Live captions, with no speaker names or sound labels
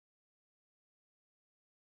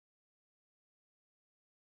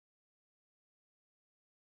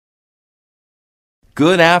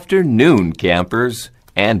good afternoon, campers,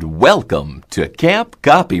 and welcome to Camp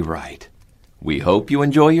Copyright. We hope you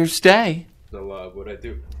enjoy your stay. So, what'd I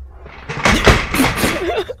do?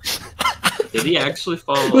 Did he actually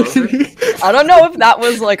fall over? I don't know if that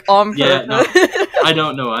was like on purpose. Yeah, no, I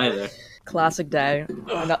don't know either. Classic day.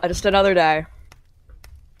 Just another day.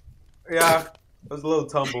 Yeah, it was a little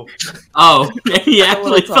tumble. Oh, he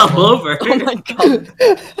actually fell over. Oh my god.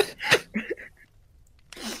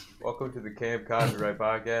 Welcome to the Camp Copyright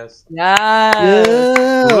Podcast. Yes.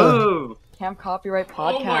 Yeah. Whoa. Camp Copyright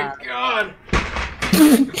Podcast. Oh my god!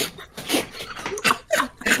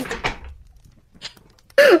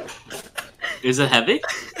 Is it heavy?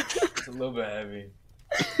 It's a little bit heavy.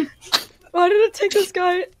 Why did it take this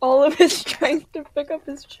guy all of his strength to pick up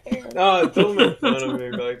his chair? No, don't make fun of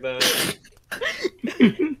me like that.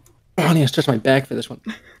 I need to stretch my back for this one.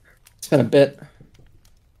 It's been a bit.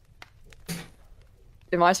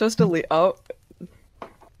 Am I supposed to leave? Oh.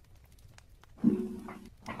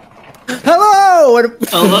 Hello!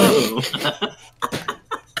 Hello.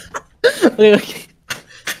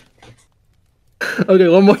 Okay,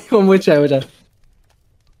 one more try.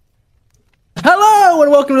 Hello,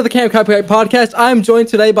 and welcome to the Camp Copyright Podcast. I'm joined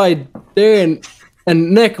today by Darren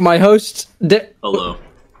and Nick, my hosts. Hello.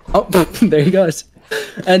 Oh, there he goes.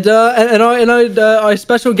 And our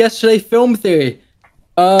special guest today, Film Theory.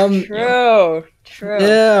 True.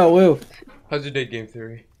 Yeah, woo. How's your day, Game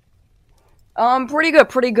Theory? Pretty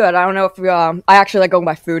good. I don't know if I actually like going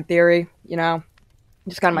by Food Theory, you know?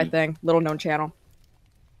 Just kind of my thing. Little known channel.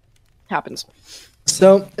 Happens.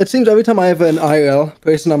 So, it seems every time I have an IRL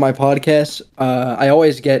person on my podcast, I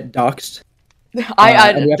always get doxxed. And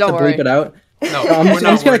we have don't to worry. bleep it out. No, I'm we're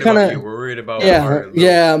just not gonna worried about kinda- you. We're worried about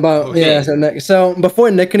Yeah. So, Nick, so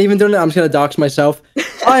before Nick can even do it, I'm just gonna dox myself.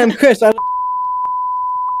 Hi, I'm Chris.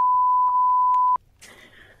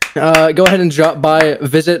 Go ahead and drop by,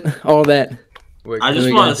 visit, all that. Wait, I just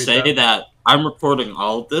we want go. to say that I'm recording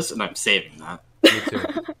all of this and I'm saving that. Me too.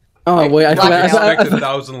 Oh wait, I Black forgot. I expect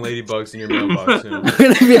 1,000 ladybugs in your mailbox soon. I'm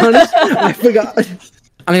gonna be honest. I forgot.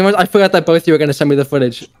 I forgot that both of you were gonna send me the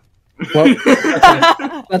footage. Well,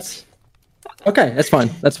 that's okay. That's fine.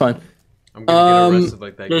 I'm gonna get arrested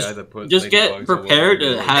like that guy Just, that put just get ladybugs all prepared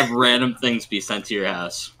over to your have random things be sent to your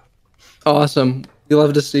house. awesome. You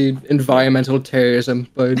love to see environmental terrorism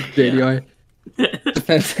by JDI.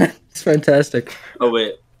 It's fantastic. Oh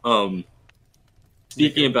wait,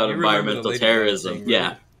 speaking about You remember the environmental ladybug terrorism, thing, yeah.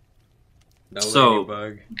 right? That So-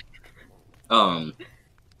 ladybug.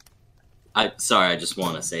 I just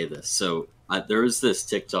want to say this. So there was this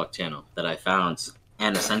TikTok channel that I found,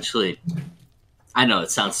 and essentially, I know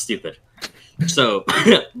it sounds stupid. So,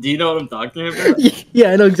 do you know what I'm talking about?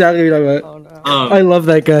 Yeah, I know exactly what you're talking about. Oh no. I love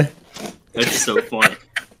that guy. It's so funny.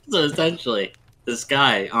 So essentially, this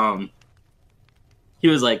guy, he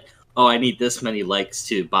was like, "Oh, I need this many likes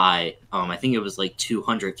to buy, I think it was like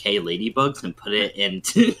 200k ladybugs and put it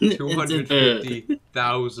into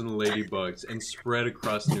 250,000 ladybugs and spread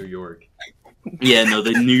across New York. yeah, no,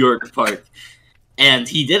 the New York park." And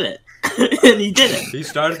he did it. And he did it. He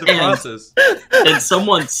started the process. And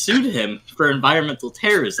someone sued him for environmental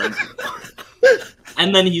terrorism.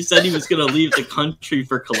 And then he said he was going to leave the country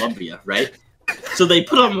for Colombia, right? So they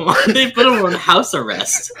put him on house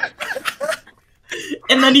arrest.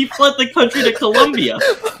 And then he fled the country to Colombia.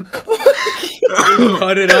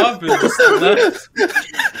 Cut it off and just left.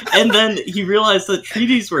 And then he realized that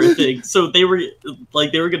treaties were a thing, so they were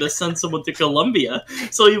gonna send someone to Colombia.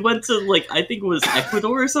 So he went to I think it was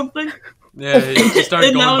Ecuador or something. Yeah, he started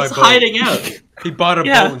And going now by he's boat. hiding out. He bought a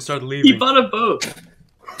Yeah. boat and started leaving. He bought a boat.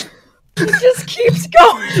 It just keeps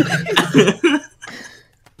going.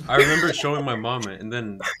 I remember showing my mom it, and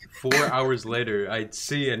then 4 hours later, I'd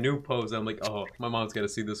see a new post. I'm like, oh, my mom's got to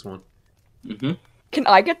see this one. Mm-hmm. Can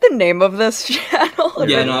I get the name of this channel?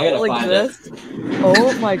 Yeah, no, I gotta like find this?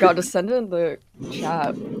 Oh my god, just send it in the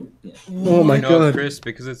chat. Oh my You know, god. Chris,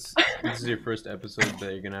 because this is your first episode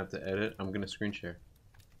that you're gonna have to edit, I'm gonna screen share.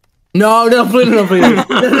 No, please. No,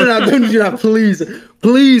 don't do that, please.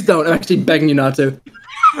 Please don't. I'm actually begging you not to.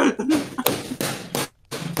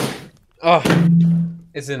 Oh,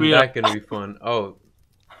 isn't We that gonna be fun? Oh,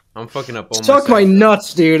 I'm fucking up all Suck my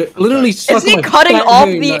nuts, dude. Literally suck Is he my cutting fat off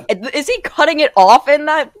hairy the? nut. Is he cutting it off in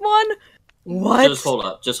that one? What? Just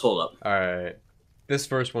hold up. Alright. This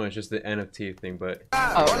first one is just the NFT thing, but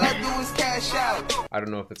Oh. I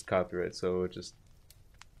don't know if it's copyright, so it just,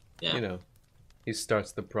 Yeah. you know, he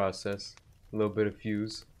starts the process. A little bit of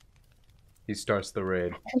fuse. He starts the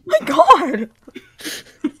raid. Oh my god.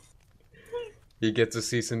 He gets a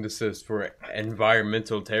cease and desist for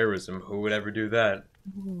environmental terrorism. Who would ever do that?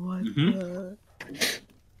 What? Mhm.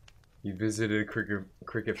 He visited a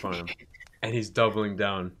cricket farm, and he's doubling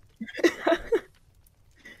down.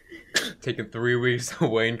 Taking 3 weeks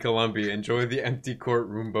away in Colombia. Enjoy the empty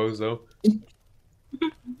courtroom, bozo.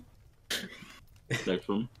 Next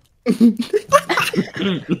one. It's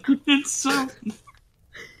so.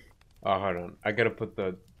 Oh, hold on. I gotta put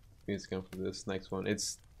the music on for this next one.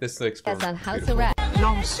 This next one. As on house arrest.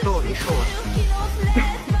 Long story short,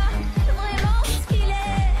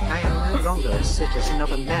 I am no longer a citizen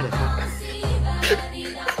of America.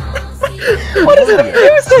 What is the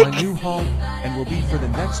music? My new home and will be for the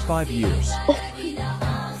next 5 years.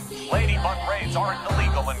 Ladybug raids aren't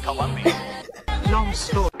illegal in Colombia. Long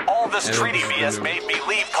story. All this treaty BS made me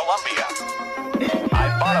leave Colombia. I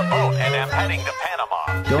bought a boat and am heading to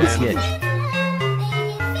Panama. Don't snitch.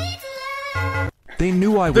 They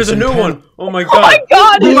knew I was There's a in new Pan- one! Oh my Oh my god!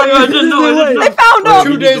 god! Oh my god, just do it! They found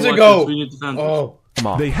him! 2 days ago! We need to find this. Oh.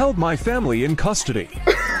 They held my family in custody.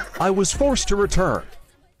 I was forced to return.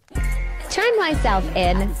 Turned myself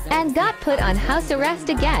in and got put on house arrest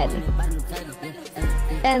again.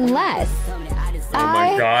 Unless Oh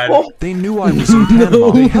my god. They knew I was in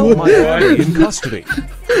Panama. They held my family in custody.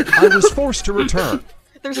 I was forced to return.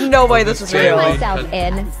 There's no way this is turned real. myself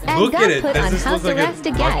in and Look got at it! put Does on this house look like arrest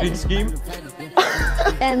a marketing again. scheme?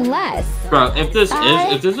 Unless Bro, if this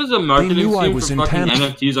is a marketing knew I scheme was for in fucking Panama.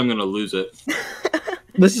 NFTs, I'm gonna lose it.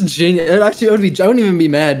 This is genius. It actually would be. I wouldn't even be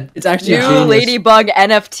mad. It's actually New genius. Ladybug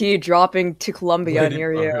NFT dropping to Colombia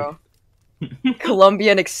near Ladybug. you.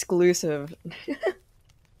 Colombian exclusive.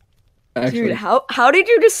 Actually. Dude, how did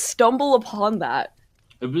you just stumble upon that?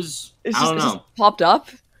 It was. It's I just, don't it know. just popped up?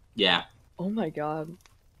 Yeah. Oh my god.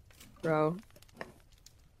 Bro.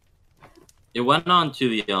 It went on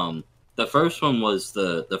to the first one was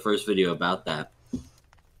the first video about that.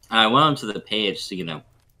 And I went onto the page to,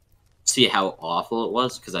 see how awful it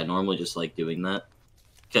was, because I normally just like doing that.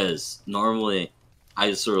 Because normally I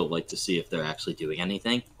just sort of like to see if they're actually doing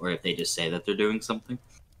anything, or if they just say that they're doing something.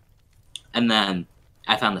 And then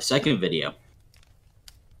I found the second video.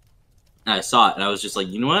 And I saw it, and I was just like,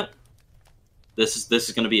 you know what? This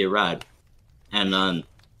is gonna be a ride. And then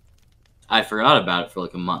I forgot about it for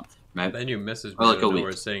like a month, right? Then you messaged Or me like out a of nowhere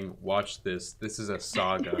week. saying, watch this. This is a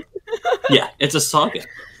saga. Yeah, it's a saga.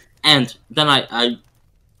 And then I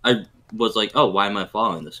was like, oh, why am I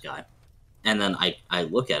following this guy? And then I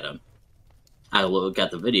look at him. I look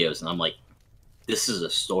at the videos, and I'm like, this is a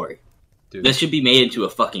story. Dude, This should be made into a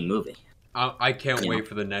fucking movie. I can't Yeah. wait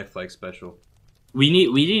for the Netflix special. We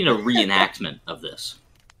need a reenactment of this.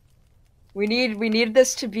 We need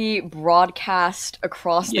this to be broadcast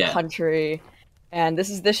across the Yeah. country. And this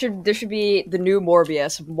should be the new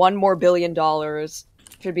Morbius. $1 more billion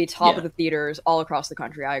should be top Yeah. of the theaters all across the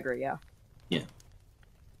country. I agree, yeah. Yeah.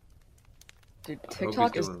 Dude, I hope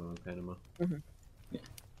TikTok he's is doing it in Panama.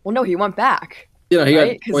 well no, he went back. He Right? got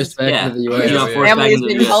 'Cause voiced back Yeah, to the he US. got Yeah. forced Family back is into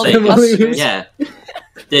the being held in USA. custody. Yeah,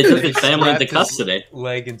 they took his family into Strapped his custody.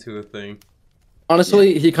 Leg into a thing.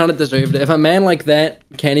 Honestly, he kind of deserved it. If a man like that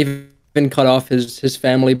can't even cut off his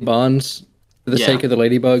family bonds for the Yeah. sake of the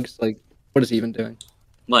Ladybugs, like, what is he even doing?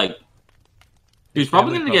 Like, he's His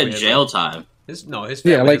probably family gonna get has, jail like- time. His family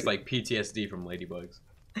Yeah, like- has like PTSD from Ladybugs.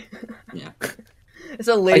 Yeah.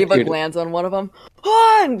 So Ladybug dude. lands on one of them.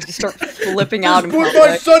 And just start flipping out in Put my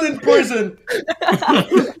public. son in prison!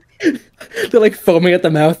 They're like foaming at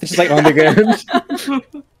the mouth, just like on the ground.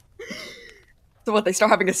 So what, they start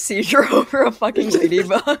having a seizure over a fucking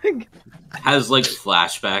ladybug? Has like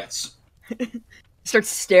flashbacks. Starts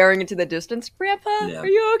staring into the distance. Grandpa, Yeah. are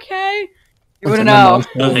you okay? You That's wouldn't what my know. mom's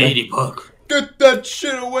The told me. ladybug. Get that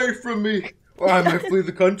shit away from me! Or I might flee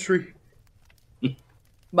the country.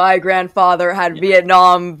 My grandfather had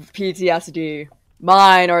Vietnam PTSD.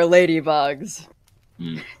 Mine are ladybugs.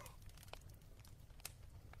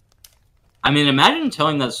 I mean, imagine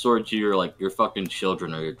telling that story to your fucking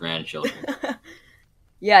children or your grandchildren.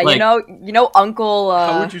 Yeah, Like- you know, Uncle.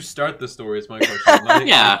 How would you start the story? Is my question. Like,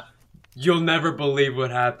 Yeah. You'll never believe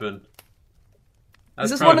what happened.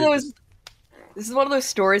 That's This is one of probably those. This is one of those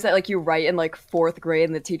stories that like you write in like 4th grade,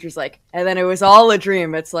 and the teacher's like, and then it was all a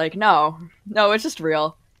dream. It's like, no, it's just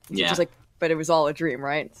real. The Yeah. teacher's like, but it was all a dream,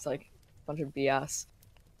 right? It's like a bunch of BS.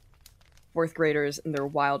 4th graders and their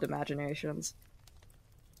wild imaginations.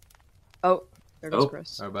 Oh, there goes Oh.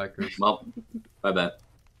 Chris. Alright, bye, Chris. Well, bye bye.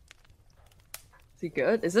 Is he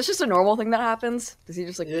good? Is this just a normal thing that happens? Does he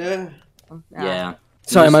just like? Yeah. Oh, Yeah.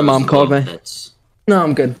 Sorry, Just my those mom called little me. bits. No,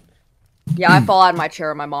 I'm good. Yeah, I fall out of my chair.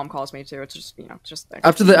 And my mom calls me too. It's just just there.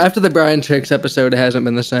 After the Brian Chicks episode, it hasn't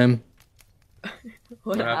been the same.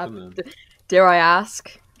 What happened happened? Dare I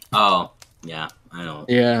ask? Oh, yeah, I know.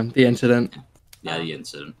 Yeah, the incident. Yeah, the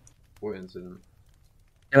incident. What incident?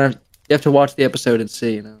 And You have to watch the episode and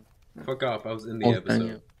see, you know. Fuck off! I was in the Whole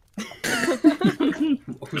episode. thing,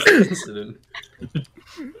 What was the incident?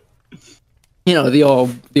 You know, the old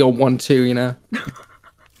 1-2, you know.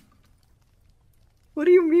 What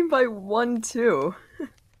do you mean by 1-2?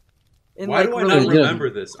 Why do I not remember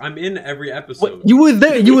this? I'm in every episode. What? You were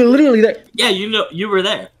there. You were literally there. Yeah, you were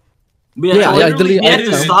there. Yeah, I literally deleted had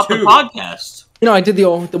to stop the podcast. You know, I did the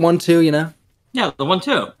 1-2, you know. Yeah, the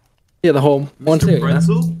 1-2. Yeah, the whole 1-2.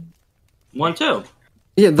 Pretzel? 1-2.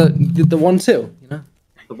 Yeah, the 1-2, you know.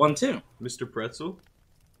 The 1-2. Mr. Pretzel?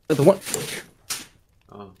 The one.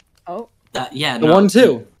 Oh. Oh. Yeah. The no.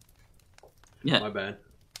 1-2. Yeah. My bad.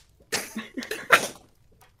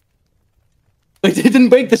 It didn't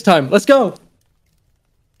break this time. Let's go.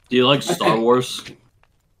 Do you like Star Wars?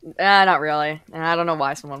 Not really. And I don't know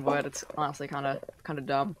why someone would. It's honestly kind of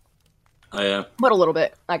dumb. Oh yeah. But a little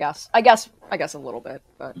bit, I guess. I guess a little bit,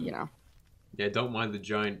 but you know. Yeah, don't mind the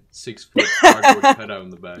giant 6-foot cardboard cutout in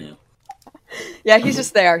the back. Yeah. Yeah, he's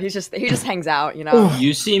just there. He just hangs out, you know.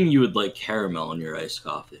 You seem you would like caramel in your iced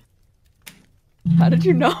coffee. How did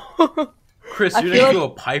you know? Chris, I you're feel next to a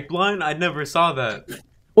pipeline? I never saw that.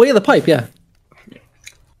 Well, yeah, the pipe, yeah.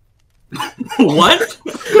 What? That's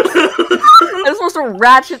the most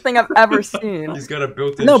ratchet thing I've ever seen. He's got a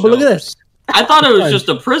built-in No, but look at shelf. this. I thought it was just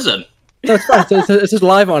a prison. No, it's fine. It's just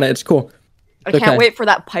live on it. It's cool. I can't Okay. wait for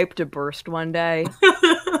that pipe to burst one day.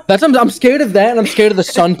 I'm scared of that, and I'm scared of the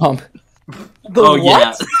sun pump. The Oh what?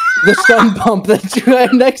 yeah. The sun pump that's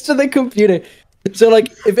right next to the computer. So,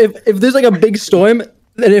 like, if there's like a big storm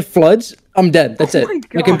and it floods, I'm dead. That's it. my My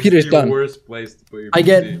God. computer's Your done. worst place to put your I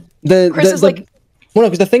get PC. the Chris is like- well, no,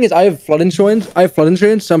 because the thing is, I have flood insurance.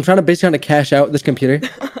 So I'm trying to cash out this computer.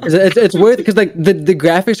 It's worth because like the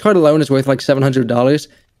graphics card alone is worth like $700,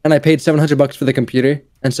 and I paid $700 for the computer,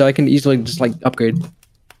 and so I can easily just like upgrade.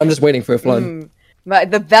 I'm just waiting for a flood.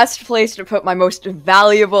 The best place to put my most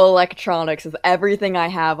valuable electronics is everything I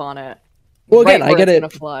have on it. Well, again, Right I get where it.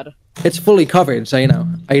 it's gonna flood. It's fully covered, so you know,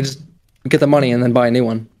 I just get the money and then buy a new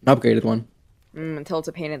one, an upgraded one. Until it's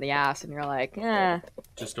a pain in the ass, and you're like, eh,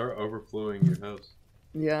 Just start overflowing your house.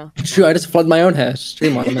 yeah. True, I just flood my own house.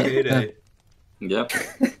 Streamline it. Payday. Yep.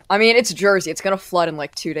 I mean, it's Jersey. It's gonna flood in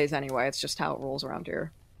like 2 days anyway. It's just how it rolls around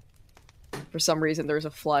here. For some reason, there's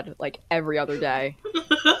a flood like every other day.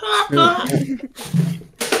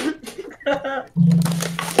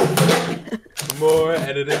 More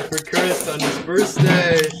editing for Chris on his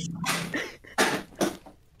birthday.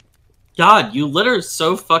 God, you litter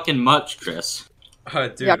so fucking much, Chris.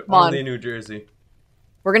 Dude, Yeah, come on. only New Jersey.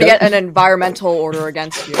 We're gonna get an environmental order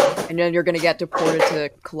against you, and then you're gonna get deported to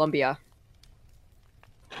Colombia.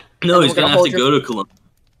 No, And he's we're gonna gonna have hold to your- go to Colombia.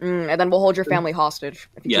 And then we'll hold your family hostage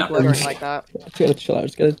if you Yeah. keep littering like that. Gotta chill out.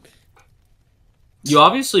 Just gotta... You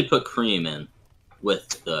obviously put cream in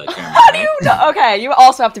with the caramel. How do you know? Okay, you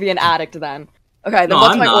also have to be an addict then. Okay, then No,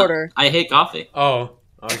 what's I'm my not. order? I hate coffee. Oh,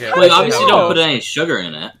 okay. How Like, do obviously, you don't know? put any sugar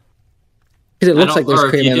in it. Because it I looks don't- like there's or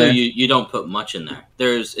if cream you in do, there. you don't put much in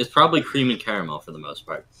there. It's probably cream and caramel for the most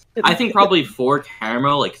part. I think probably 4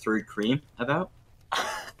 caramel, like 3 cream, about.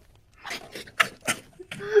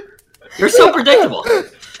 You're so predictable.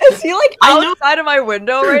 Is he like I know- outside of my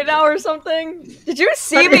window right now or something? Did you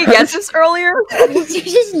see me get this earlier? You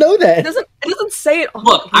just know It that. doesn't say it. On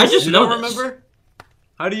Look, I just You know don't this. remember?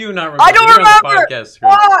 How do you not remember? I don't You're on the remember! podcast, Chris.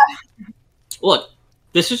 Ah! Look,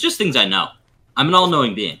 this is just things I know. I'm an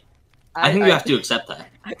all-knowing being. I think you have to accept that.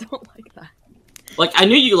 I don't like that. Like, I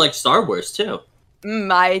knew you liked Star Wars too. I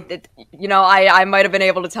might have been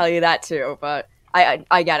able to tell you that too, but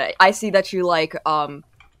I get it. I see that you like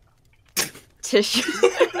tissue.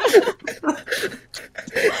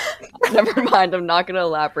 Never mind. I'm not gonna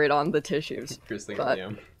elaborate on the tissues. Chris thinks But- I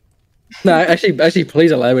am. No, actually,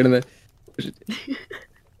 please elaborate on that.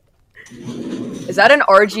 Is that an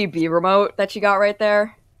RGB remote that you got right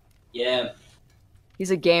there? Yeah.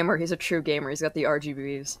 He's a gamer. He's a true gamer. He's got the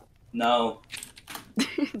RGBs. No.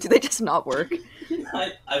 Do they just not work?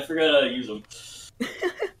 I forgot how to use them.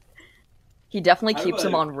 He definitely I keeps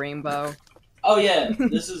them would. on rainbow. Oh yeah,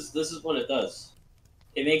 this is what it does.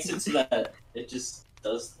 It makes it so that it just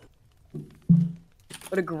does.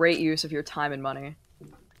 What a great use of your time and money.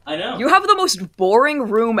 I know. You have the most boring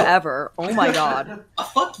room ever. Oh my god.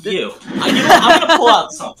 Fuck you. I'm gonna pull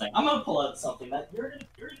out something. That you're gonna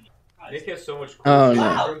Nick has so much. Oh,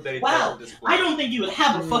 no. Wow. I don't think you would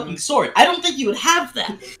have a fucking sword. I don't think you would have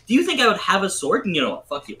that. Do you think I would have a sword? You know what?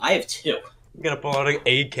 Fuck you. I have 2. I'm gonna pull out an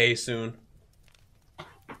AK soon.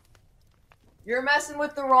 You're messing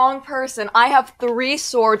with the wrong person. I have 3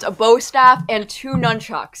 swords, a bow staff, and 2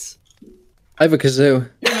 nunchucks. I have a kazoo.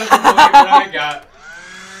 Look at what I got.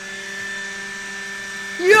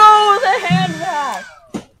 Yo, the hand back.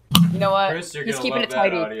 You know what? Chris, you're He's gonna keeping love it that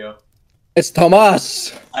tidy. audio. It's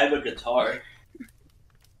Thomas. I have a guitar.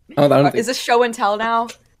 Oh, I don't Is think this show and tell now?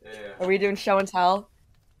 Yeah. Are we doing show and tell?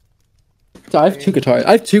 so. I have 2 guitars.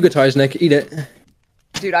 I have 2 guitars, Nick. Eat it.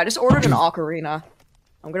 Dude, I just ordered an ocarina.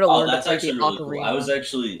 I'm gonna Oh, learn to that's play the actually really ocarina. cool.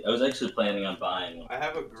 I was actually planning on buying one. I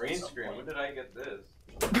have a green screen. When did I get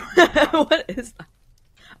this? What is that?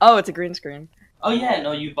 Oh, it's a green screen. Oh yeah,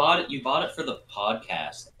 no, you bought it for the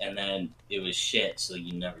podcast, and then it was shit, so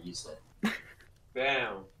you never used it.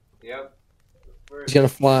 Bam. Yep. He's gonna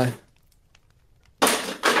fly.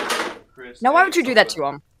 Chris, Now, why would you do that to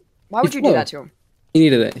him? Why would you do that to him? He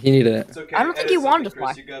needed it. He needed it. It's okay. I don't think Edit he wanted to something,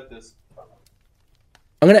 Chris. fly. You got this.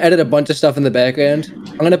 I'm gonna edit a bunch of stuff in the background.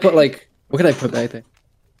 I'm gonna put like, what can I put back there?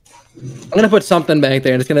 I'm gonna put something back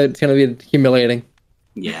there, and it's gonna be humiliating.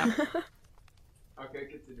 Yeah. Okay,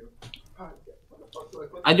 continue.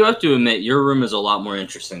 I do have to admit, your room is a lot more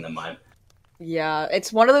interesting than mine. Yeah,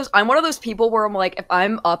 it's one of those. I'm one of those people where I'm like, if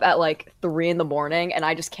I'm up at like 3 in the morning and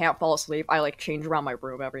I just can't fall asleep, I like change around my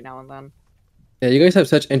room every now and then. Yeah, you guys have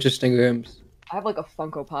such interesting rooms. I have like a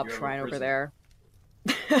Funko Pop You have a shrine over prison.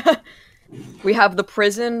 there. We have the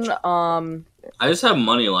prison. I just have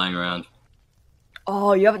money lying around.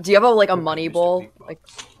 Oh, you have? Do you have a money bowl? Like,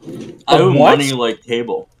 I have a what? money like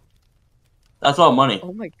table. That's all money.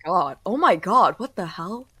 oh my god, oh my god, what the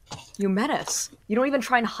hell? You menace. You don't even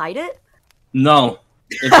try and hide it. No.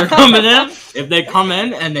 If they're coming in, if they come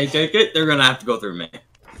in and they take it, they're gonna have to go through me.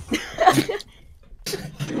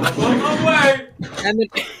 I'm on my way. And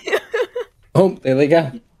then, Oh, there they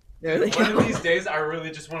go. there they One go. of these days, I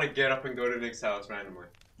really just want to get up and go to Nick's house randomly.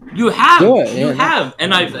 You have, Do it, you yeah. have,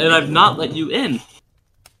 and I've not let you in.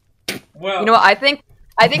 Well, You know what? I think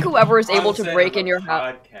whoever is able I'm to saying break on in the your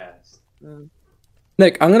house. podcast.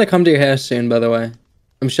 Nick, I'm gonna come to your house soon. By the way,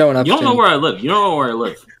 I'm showing up. You don't soon. know where I live. You don't know where I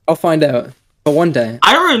live. I'll find out. But one day,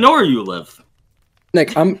 I already know where you live.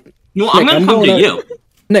 Nick, I'm You know, I'm Nick, gonna I'm come to going you.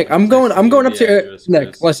 Nick, I'm going up to your address, Nick.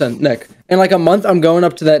 Chris. Listen, Nick. In like a month, I'm going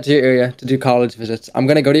up to your area to do college visits. I'm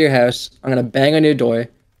gonna go to your house. I'm gonna bang on your door.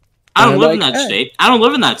 I don't And live in like, that hey. state. I don't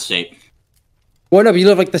live in that state. Well, no, but you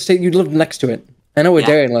live like the state. You live next to it. I know where Yeah.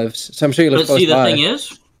 Darian lives, so I'm sure you live But close see, the by. thing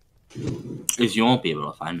is you won't be able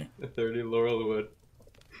to find me. The 30 Laurelwood.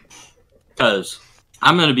 Because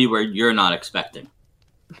I'm gonna be where you're not expecting.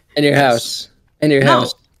 In your house. In your No,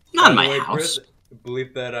 house. not in By the my way, house. Chris,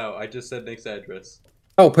 bleep that out. I just said Nick's address.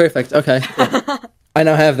 Oh, perfect. Okay. I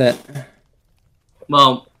now have that.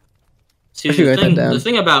 Well, see, I should write that down. the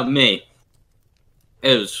thing about me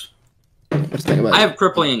is Let's think about I it. have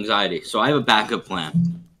crippling anxiety, so I have a backup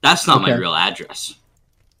plan. That's not my Okay. real address.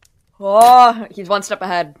 Oh, he's one step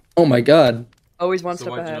ahead. Oh my god. Always one So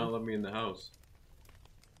step why'd you ahead. not let me in the house?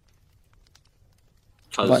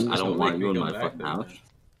 Because Button. I don't Don't want make you me in go my back fucking there, house. man.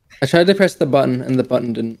 I tried to press the button and the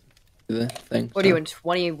button didn't do the thing. What are you in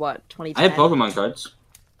 20? What 2010? I have Pokemon cards.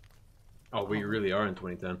 Oh, we really are in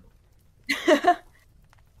 2010.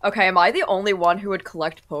 Okay, am I the only one who would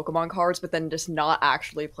collect Pokemon cards but then just not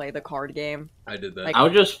actually play the card game? I did that. Like- I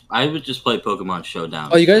would just play Pokemon Showdown.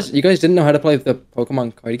 Oh, you instead. guys didn't know how to play the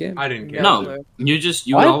Pokemon card game? I didn't get No, it.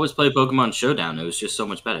 you What? would always play Pokemon Showdown. It was just so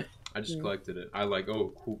much better. I just collected it. I like,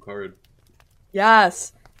 oh, cool card.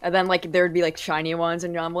 Yes. And then like there'd be like shiny ones,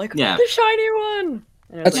 and I'm like, Yeah. the shiny one.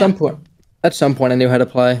 And it At was some like, point. At some point I knew how to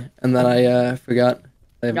play, and then I forgot.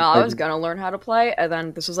 no, I was gonna learn how to play, and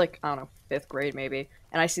then this was like I don't know, 5th grade maybe,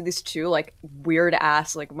 and I see these two like weird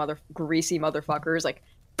ass like greasy motherfuckers like,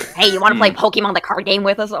 hey, you want to play Pokemon the card game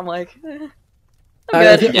with us? I'm like, I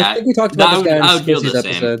good. think, Yeah, I think we talked about I this guy would on feel the Squizzy's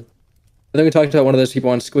same. episode. I think we talked about one of those people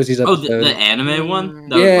on Squizzy's Oh, episode. the anime one?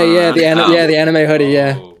 Yeah, the anime hoodie,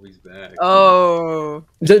 yeah. Oh, he's back. Oh,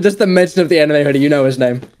 Just the mention of the anime hoodie, you know his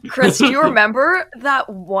name. Chris, do you remember that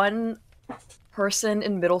one person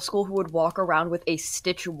in middle school who would walk around with a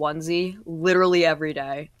Stitch onesie literally every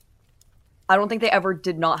day? I don't think they ever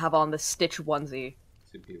did not have on the Stitch onesie.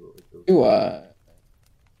 Two people with those. You,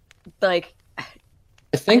 Like,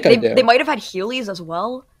 I think I do. they might have had Heelys as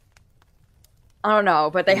well. I don't know,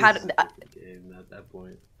 but they had. Game at that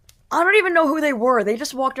point. I don't even know who they were. They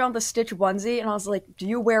just walked around the Stitch onesie, and I was like, "Do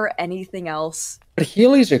you wear anything else?" But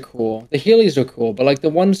Heelys are cool. The Heelys are cool, but like the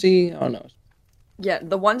onesie, I don't know. Yeah,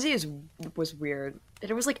 the onesie was weird.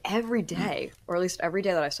 It was like every day, or at least every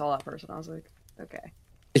day that I saw that person. I was like, okay.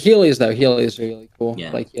 The Heelys though, Heelys are really cool. Yeah.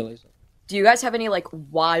 I like Heelys. Do you guys have any like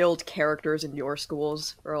wild characters in your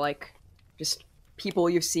schools, or like just people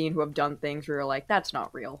you've seen who have done things where you're like, that's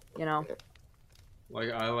not real, you know? Like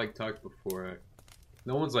I talked before.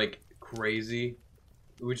 No one's like crazy.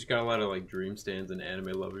 We just got a lot of like dream stands and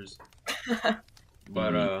anime lovers.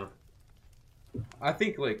 But I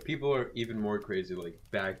think like people are even more crazy like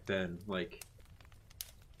back then. Like,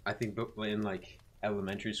 I think in like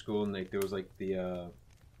elementary school and like there was like the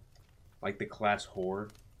class whore.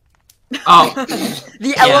 Oh,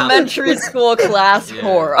 The Yeah. elementary school class Yeah.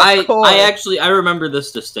 whore. Of I course. I remember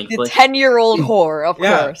this The distinctly. 10-year-old whore, of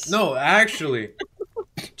course. No, actually,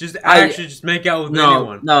 just I- just make out with No,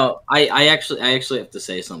 anyone. no, I actually have to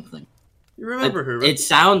say something. You remember her? It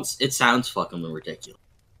sounds fucking ridiculous,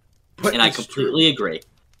 But and I it's true. completely agree.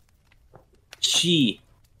 She,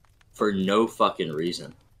 for no fucking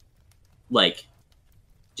reason, like,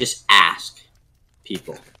 just ask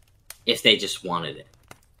people if they just wanted it.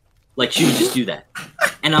 Like, she would just do that,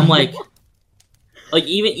 and I'm like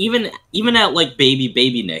even at like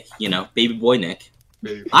baby Nick, you know, baby boy Nick,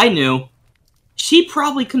 Baby. I knew she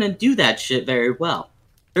probably couldn't do that shit very well.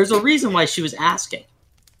 There's a reason why she was asking.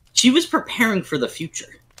 She was preparing for the future.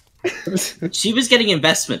 She was getting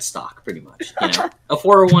investment stock, pretty much. You know, a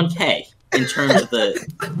 401k in terms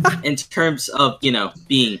of you know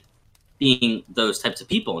being those types of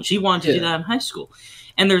people, and she wanted to do that in high school.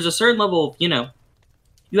 And there's a certain level of, you know,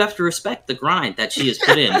 you have to respect the grind that she has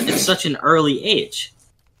put in at such an early age.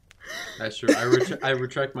 That's true. I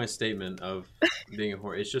retract my statement of being a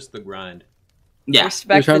whore. It's just the grind. Yeah,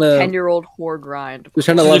 Respect You're the trying to- 10-year-old whore grind. We're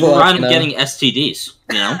trying to the level up. grind You of know? getting STDs.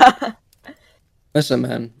 You know, Listen,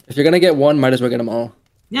 man. If you're gonna get one, might as well get them all.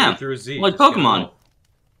 yeah, Through a Z, like just get 'em Pokemon. all.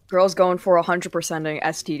 Girls going for 100%ing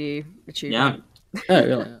STD achievement. Yeah, Yeah,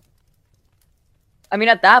 really. I mean,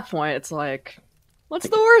 at that point, it's like, what's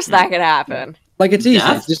the worst that could happen? Like it's easy.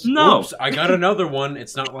 Death? Just No. Oops, I got another one.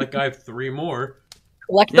 It's not like I have 3 more.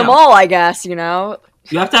 Collect them Yeah. all, I guess, you know?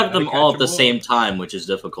 you have to have them Gotta all catch at the 'em all. same time, which is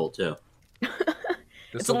difficult too. There's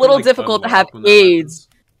It's a something, little like, difficult to have unlocked when that AIDS.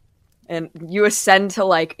 happens. And you ascend to,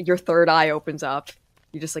 like, your third eye opens up.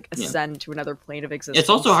 You just, like, Yeah. ascend to another plane of existence. It's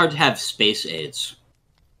also hard to have space AIDS.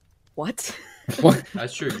 What? what?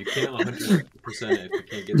 That's true. You can't 100% if you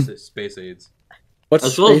can't get space AIDS. What's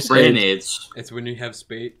As well as space brain AIDS? AIDS. It's when you have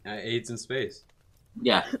AIDS in space.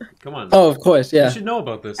 Yeah, Come on. Oh, of course, You yeah. should know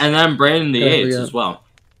about this. and then brain in the Yeah, AIDS yeah. as well.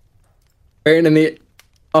 Brain in the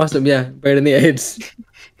awesome, yeah. Brain in the AIDS.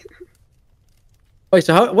 Wait,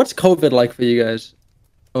 so what's COVID like for you guys?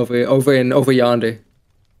 Over yonder.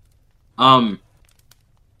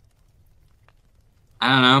 I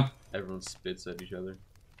don't know. Everyone spits at each other.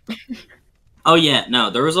 Oh yeah, no,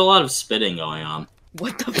 there was a lot of spitting going on.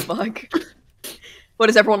 What the fuck? What,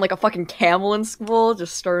 is everyone like a fucking camel in school?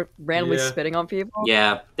 Just start randomly Yeah. spitting on people?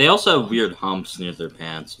 Yeah, they also have weird humps near their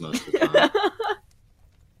pants most of the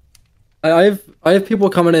time. I have people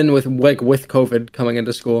coming in with COVID coming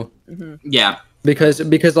into school Yeah, because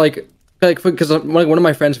like one of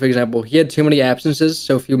my friends, for example, he had too many absences,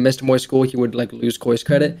 so if you missed more school, he would like lose course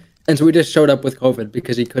credit, and so he just showed up with COVID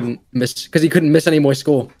because he couldn't miss any more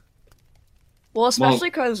school. Well, especially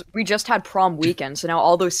because we just had prom weekend, so now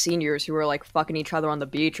all those seniors who were like fucking each other on the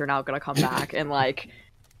beach are now gonna come back and like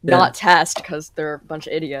not test because they're a bunch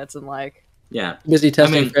of idiots and like yeah. Busy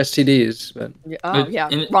testing mean- for STDs, but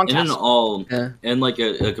wrong in test. all, yeah. and like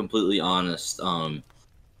a completely honest,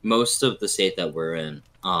 most of the state that we're in,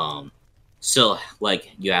 still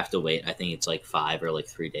like you have to wait. I think it's like 5 or like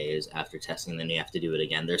 3 days after testing, then you have to do it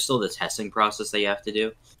again. There's still the testing process that you have to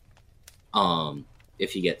do,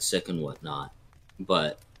 if you get sick and whatnot.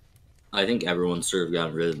 But I think everyone's sort of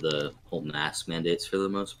gotten rid of the whole mask mandates for the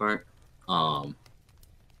most part.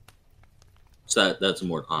 So that's a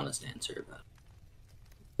more honest answer about it.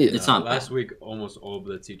 Yeah. It's not Last bad. week, almost all of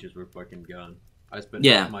the teachers were fucking gone. I spent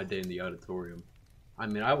Yeah. half my day in the auditorium. I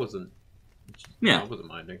mean, I wasn't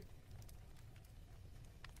minding.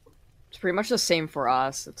 It's pretty much the same for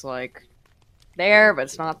us. It's like there, but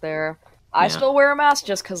it's not there. I Yeah. still wear a mask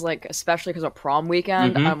just because, like, especially because of prom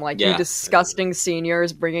weekend. Mhm. I'm like, Yeah. you disgusting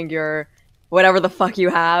seniors bringing your whatever the fuck you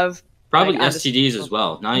have. Probably Like, I'm just- STDs as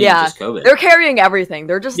well, not Yeah, even just COVID. They're carrying everything.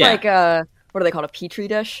 They're just Yeah. like what are they called? A petri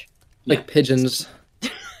dish? Like pigeons,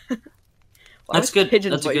 Why That's was good.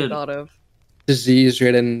 Pigeons That's what you good. thought of.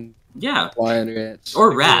 disease-ridden Yeah, lion rats.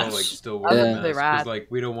 or People are, like, rats. still I wearing would say masks 'cause, rats. like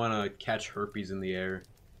we don't want to catch herpes in the air.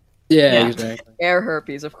 Yeah, Yeah. exactly. Air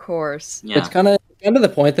herpes, of course. Yeah, It's kind of to the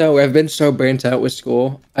point though where I've been so burnt out with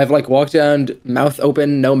school. I've like walked around mouth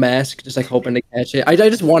open, no mask, just like hoping to catch it. I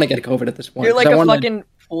just want to get COVID at this point. You're 'cause like I a wanna- fucking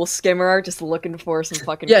pool skimmer, just looking for some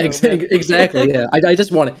fucking. Yeah, COVID. exactly. Yeah, I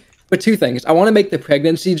just want it. But two things. I want to make the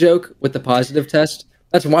pregnancy joke with the positive test.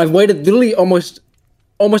 That's why I've waited literally almost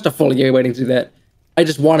a full year waiting to do that. I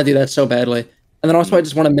just want to do that so badly. And then also I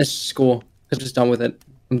just want to miss school because I'm just done with it.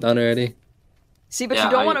 I'm done already. See, but Yeah,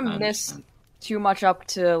 you don't I want to miss understand. too much up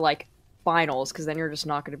to like finals, because then you're just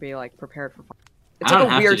not going to be like prepared for. It's I don't like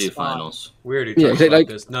a have weird to do spot. finals. We already Yeah, talked they, about like-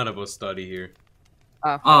 this. None of us study here.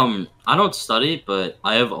 Oh. I don't study, but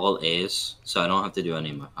I have all A's, so I don't have to do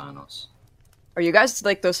any of my finals. Are you guys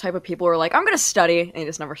like those type of people who are like, I'm gonna study, and you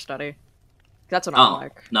just never study? That's what I'm Oh,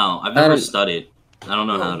 like. no, I've I never don't- studied. I don't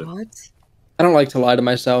know how to. What? I don't like to lie to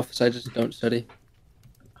myself, so I just don't study.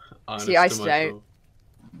 Honest See, I to say- myself.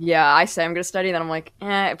 Yeah, I say I'm gonna study, and then I'm like,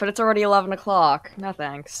 but it's already 11 o'clock. No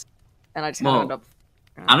thanks. And I just kind of Well, end up.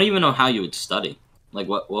 I don't even know how you would study. Like,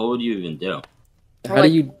 what would you even do? How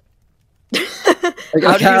like- do you?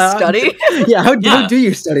 How do you study? Yeah, how Yeah. do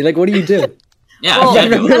you study? Like, what do you do? Yeah, Well, I've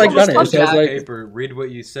genuinely. never like Depends done on it. the So I was like, Paper, read what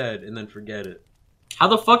you said, and then forget it. How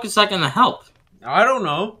the fuck is that gonna help? I don't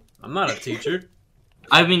know. I'm not a teacher.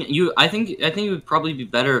 I mean, I think it would probably be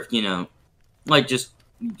better if like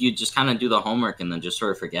you just kind of do the homework and then just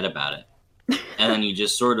sort of forget about it, and then you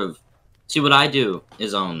just sort of see what I do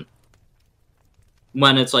is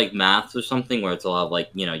when it's like math or something where it's a lot of like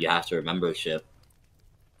you have to remember shit.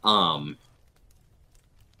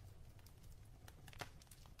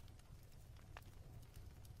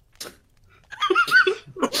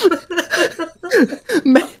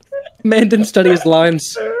 man didn't study his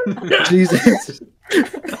lines. Jesus.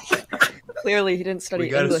 Clearly, he didn't study We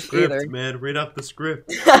got a English script, either. man. Read off the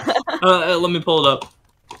script. Let me pull it up.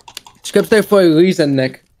 Script's there for a reason,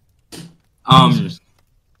 Nick. I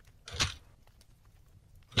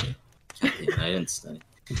didn't study.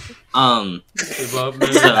 Give up,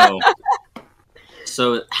 man.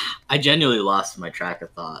 So I genuinely lost my track of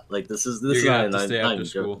thought. Like this is You're gonna have not, to stay not after even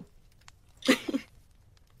school. joking.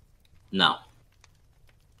 No.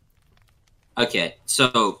 Okay,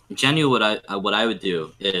 so genuinely, what I would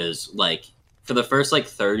do is like for the first like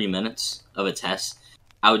 30 minutes of a test,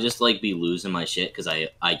 I would just like be losing my shit because I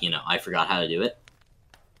forgot how to do it,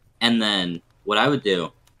 and then what I would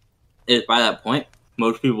do is by that point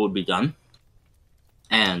most people would be done,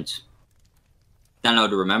 and then I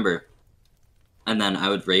would remember, and then I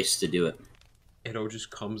would race to do it. It all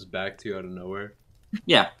just comes back to you out of nowhere.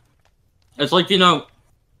 Yeah, it's like when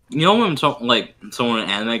someone in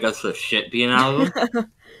anime gets the shit beaten out of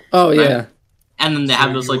them, Oh Right. yeah. and then they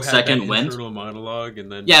have this you like had second that wind. internal monologue,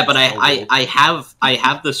 and then Yeah, but it's all woke. I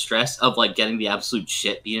have the stress of like getting the absolute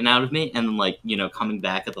shit beaten out of me, and then like coming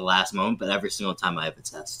back at the last moment. But every single time I have a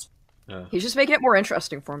test. He's just making it more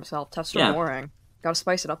interesting for himself. Tests are Yeah. boring. Gotta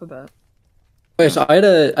spice it up a bit. Wait, so I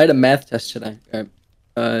had a math test today, right?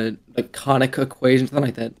 Like conic equation, something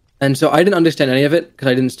like that. And so I didn't understand any of it because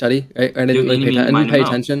I didn't study. Right? I didn't, You mean I didn't mind pay them out.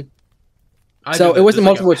 attention. I So did it that. wasn't There's, like, a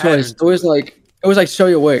multiple choice. pattern to It was like show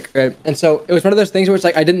your work, right? And so it was one of those things where it's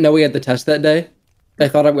like I didn't know we had the test that day. I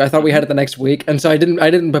thought we had it the next week, and so I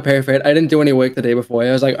didn't prepare for it. I didn't do any work the day before.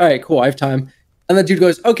 I was like, all right, cool, I have time. And then dude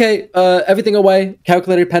goes, okay, everything away,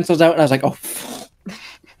 calculator, pencils out, and I was like, oh.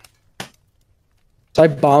 So I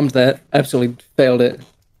bombed that. Absolutely failed it.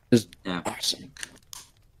 Just Yeah. awesome.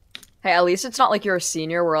 Hey, at least it's not like you're a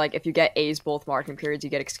senior where like if you get A's both marking periods, you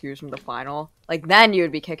get excused from the final. Like then you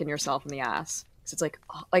would be kicking yourself in the ass. 'Cause it's like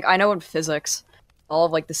I know in physics, all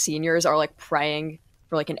of like the seniors are like praying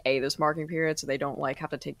for like an A this marking period, so they don't like have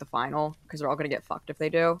to take the final because they're all gonna get fucked if they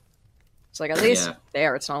do. So like at least Yeah.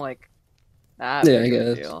 there, it's not like that. Yeah, big I of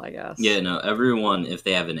a guess. deal, I guess. Yeah, no. Everyone, if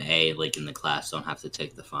they have an A like in the class, don't have to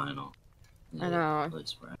take the final. I know.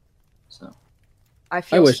 So I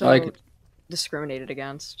feel wish so I could. discriminated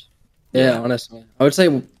against. Yeah, Yeah. honestly, I would say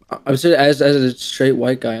as a straight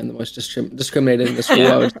white guy, I'm the most discriminated in the school.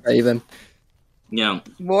 Yeah. I would say even.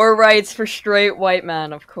 More rights for straight white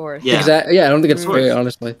men, of course. Yeah. Exactly. Yeah, I don't think it's Of course. fair,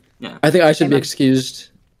 honestly. Yeah. I think I should be Amen. excused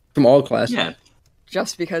from all classes. Yeah.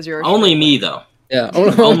 Just because you're a Only straight me white though. Yeah,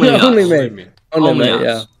 Only only us. me. me. Only me.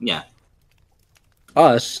 us. Yeah, Yeah.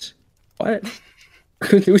 us. What?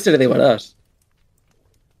 Who said anything about us?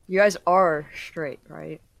 You guys are straight,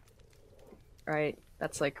 right? Right?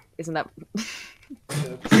 That's like, isn't that?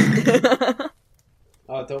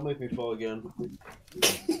 Oh, don't make me fall again.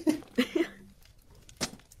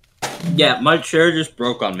 Yeah. My chair just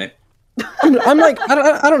broke on me. I'm like,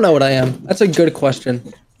 I don't know what I am. That's a good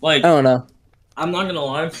question. Like I don't know. I'm not gonna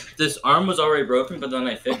lie. This arm was already broken, but then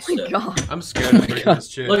I Oh fixed my it. god. I'm scared of breaking God. this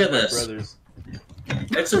chair. Look at My this. brothers.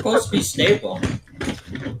 It's supposed to be stable.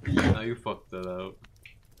 Now you fucked that out.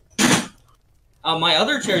 My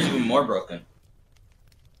other chair is even more broken.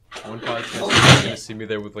 One podcast, you're gonna see me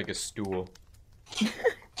there with like a stool.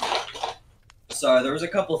 Sorry, there was a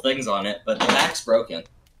couple things on it, but the back's broken.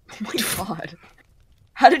 Oh my god.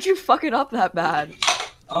 How did you fuck it up that bad?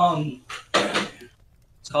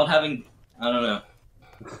 It's called having, I don't know.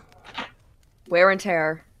 Wear and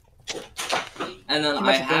tear. And then Too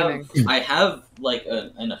I much gaming. have like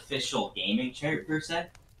an official gaming chair per se,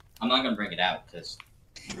 I'm not gonna bring it out because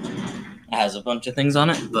it has a bunch of things on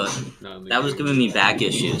it, but that was giving me back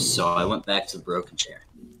issues, so I went back to the broken chair.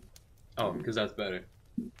 Oh, because that's better.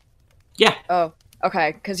 Yeah. Oh,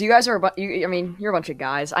 okay. Because you guys are I mean, you're a bunch of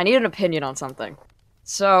guys. I need an opinion on something.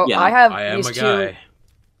 So Yeah, I am these a two. guy.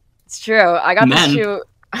 It's true. I got Men. these two.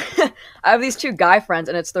 I have these two guy friends,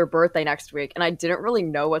 and it's their birthday next week, and I didn't really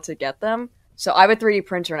know what to get them. So I have a 3D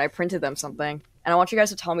printer, and I printed them something, and I want you guys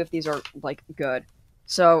to tell me if these are like good.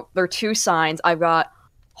 So they're two signs. I've got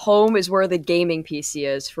home is where the gaming PC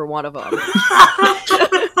is for one of them.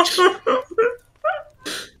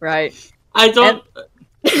 Right. I don't.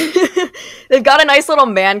 They've got a nice little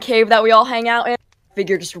man cave that we all hang out in.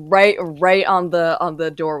 Figure just right on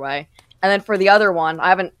the doorway. And then for the other one, I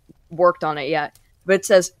haven't worked on it yet, but it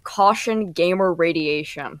says caution gamer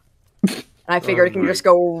radiation. And I figured it can just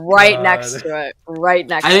go right next to it. Right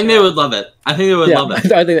next to it. I think they would love it. I think they would love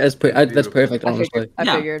it. I think that's perfect, honestly. I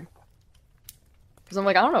figured. Because I'm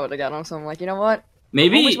like, I don't know what to get them, so I'm like, you know what?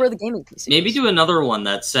 Maybe Always where the gaming PC Maybe is. do another one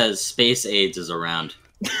that says space AIDS is around.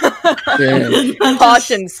 Yeah.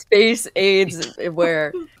 Caution, space AIDS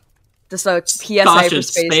where? Just a PSA Caution, for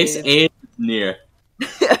space AIDS. AIDS near.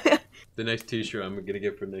 The next T-shirt I'm gonna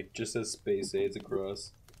get for Nick just says "Space AIDS"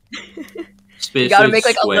 across. Space You gotta AIDS make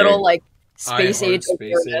like squared. a little like I space heart AIDS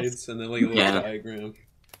Space awareness. AIDS, and then like a little Yeah. diagram.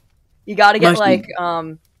 You gotta get Must be- like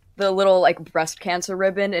the little like breast cancer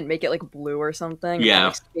ribbon and make it like blue or something. and, Yeah.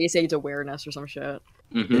 like, space AIDS awareness or some shit.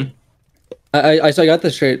 Mm-hmm. So I got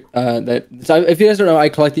this shirt so if you guys don't know, I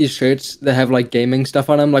collect these shirts that have like gaming stuff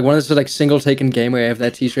on them. Like one is like single taken gamer. I have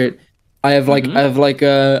that T-shirt. I have like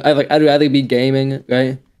I'd rather be gaming,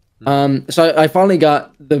 right? So I finally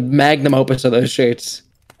got the magnum opus of those shirts.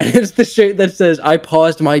 And it's the shirt that says I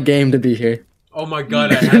paused my game to be here. Oh my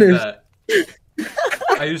god, I had that.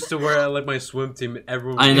 I used to wear it like my swim team, and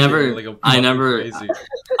everyone. I was never- like a I fucking never- Crazy.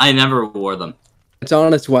 I never wore them. It's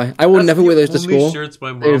on its way. I will That's never the wear those to only school. shirts my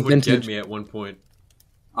They're mom would get vintage. me at one point.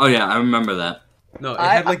 Oh yeah, I remember that. No, it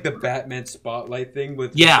had like the Batman spotlight thing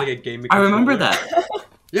with Yeah, like a gaming. I remember controller. that.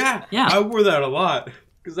 Yeah, Yeah. I wore that a lot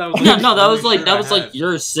because that was. Yeah, Like, no, that the was only like shirt that I was like had.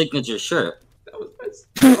 your signature shirt. That was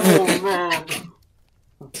oh man.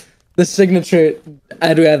 The signature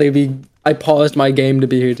I'd rather be I paused my game to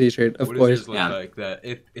be here T-shirt, of What course. does yours look Yeah. like that?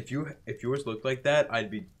 If yours looked like that, I'd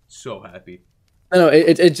be so happy. No,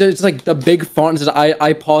 it's like the big font says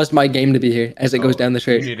I paused my game to be here as it goes down the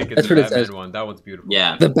shirt. You need to get That's the what it Batman says. one. That one's beautiful.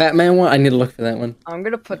 Yeah. The Batman one, I need to look for that one. I'm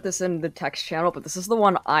gonna put this in the text channel, but this is the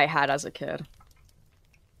one I had as a kid.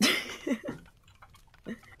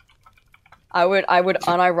 I would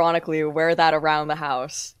unironically wear that around the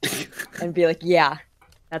house and be like, yeah,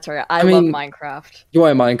 that's right. I love mean- Minecraft. You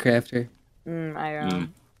are a Minecrafter.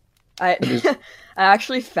 I I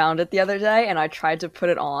actually found it the other day and I tried to put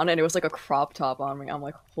it on and it was like a crop top on me. I'm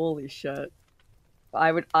like, holy shit.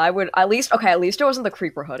 I would at least it wasn't the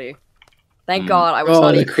creeper hoodie. Thank God I was Oh,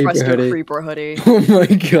 not the a creeper crusty hoodie. creeper hoodie. Oh my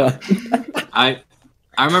god. I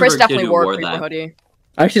remember Chris a kid definitely who wore a wore creeper that. hoodie.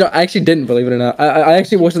 I actually didn't, believe it or not. I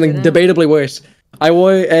actually wore something Didn't? debatably worse. I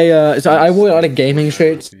wore I wore a lot of gaming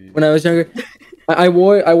shirts when I was younger. I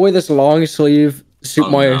wore this long sleeve Super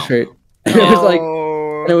Oh, Mario no. shirt. It was like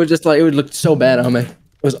Oh. it was just like it would look so bad on me. It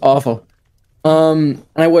was awful. And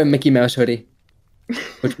I wore a Mickey Mouse hoodie,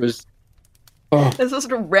 which was This was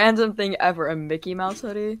a random thing ever, a Mickey Mouse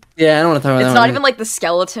hoodie. yeah. I don't want to talk about It's that. not one. even like the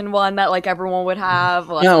skeleton one that like everyone would have.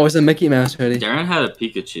 Like, No, it was a Mickey Mouse hoodie. Darren had a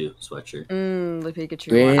Pikachu sweatshirt. the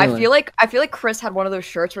Pikachu one. I Really? feel like Chris had one of those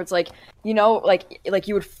shirts where it's like, you know, like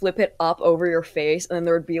you would flip it up over your face and then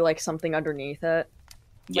there would be like something underneath it.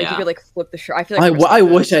 Like you Yeah. could like flip the shirt. I feel like Chris I had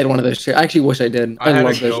that. wish I had one of those shirts. I actually wish I did. I had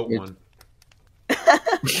love a those goat shirts. one.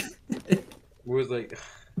 It was like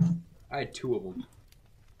I had two of them.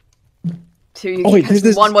 Two, Oh, wait, because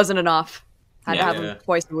there's this- one wasn't enough. Had to Yeah. have them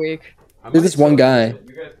twice a week. There's this one guy. You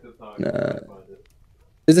guys still talk.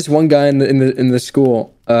 There's this one guy in the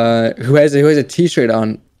school who has a T-shirt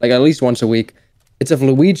on like at least once a week. It's of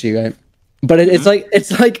Luigi, right? But it's like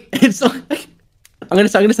I'm gonna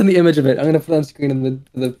send the image of it. I'm gonna put it on screen in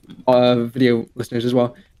the video listeners as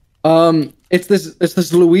well. It's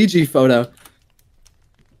this Luigi photo.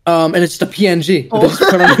 And it's just a PNG. That they just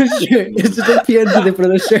put on his shirt. It's just a PNG they put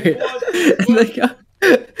on his shirt.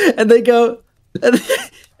 And they go,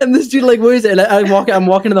 and this dude like, where is it? And I'm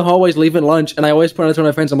walking in the hallways, leaving lunch, and I always point it to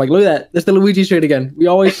my friends. I'm like, look at that. That's the Luigi shirt again. We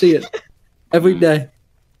always see it every day.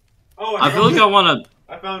 Oh, I feel like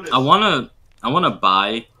I found it. I wanna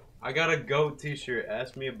buy. I got a goat T-shirt.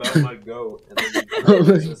 Ask me about my goat. And then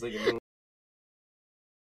it's like a little